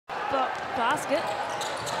basket.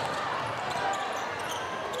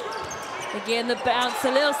 Again, the bounce,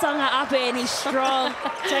 a little Sanga up and he's strong.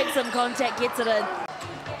 Takes some contact, gets it in.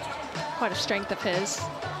 Quite a strength of his.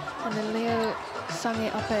 And then Leo Sange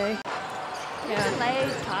Ape. Yeah.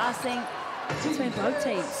 Delayed passing between both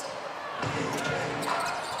teams.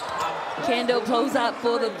 Kendle pulls up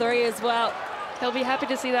for the three as well. He'll be happy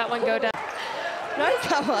to see that one go down. No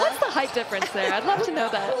cover. What's the height difference there? I'd love to know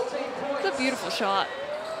that. It's a beautiful shot.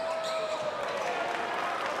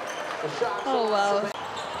 Oh, wow.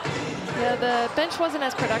 Yeah, the bench wasn't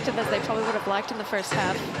as productive as they probably would have liked in the first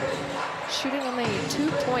half. Shooting only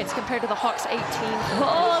 2 points compared to the Hawks' 18.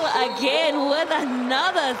 Paul again with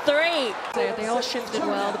another three. They all shifted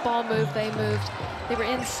well. The ball moved, they moved. They were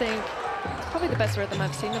in sync. Probably the best rhythm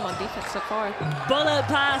I've seen them on defense so far. Bullet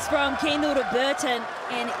pass from Kendle to Burton,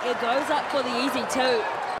 and it goes up for the easy two.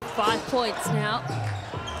 5 points now.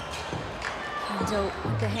 Kendle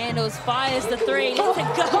with the handles, fires the three, lets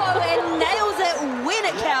it go and nails it when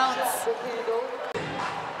it counts.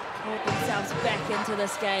 Pulled themselves back into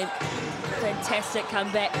this game. Fantastic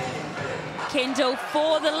comeback. Kendle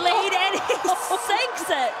for the lead and he sinks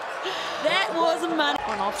it. That was money.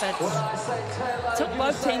 On offense. Took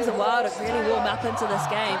both teams a while to really warm up into this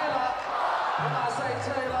game.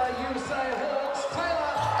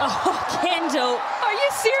 Oh, Kendle. Are you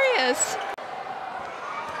serious?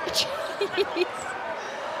 Jeez.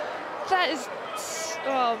 That is,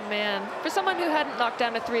 oh man. For someone who hadn't knocked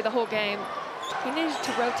down a three the whole game, he needed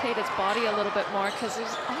to rotate his body a little bit more because it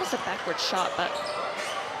was almost a backward shot, but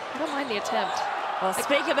I don't mind the attempt. Well,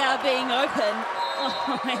 speak about being open.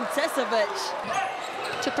 Oh, Anticevich.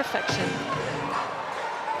 To perfection.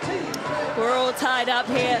 We're all tied up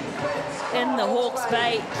here in the Hawke's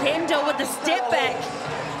Bay. Kendle with the step back.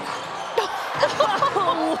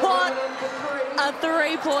 Oh, what a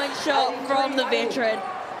three-point shot from the veteran.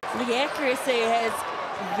 The accuracy has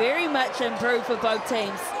very much improved for both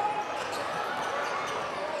teams.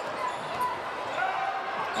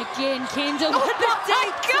 Again, Kendle with the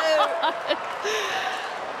deep two.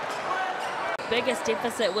 Biggest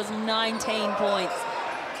deficit was 19 points.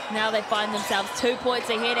 Now they find themselves 2 points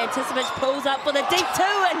ahead. Anticevich pulls up for the deep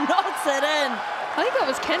two and knocks it in. I think that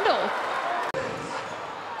was Kendle.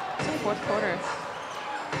 Fourth quarter.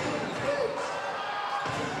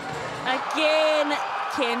 Again,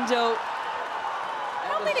 Kendle.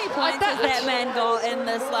 How many points has that man got in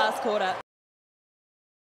this last quarter?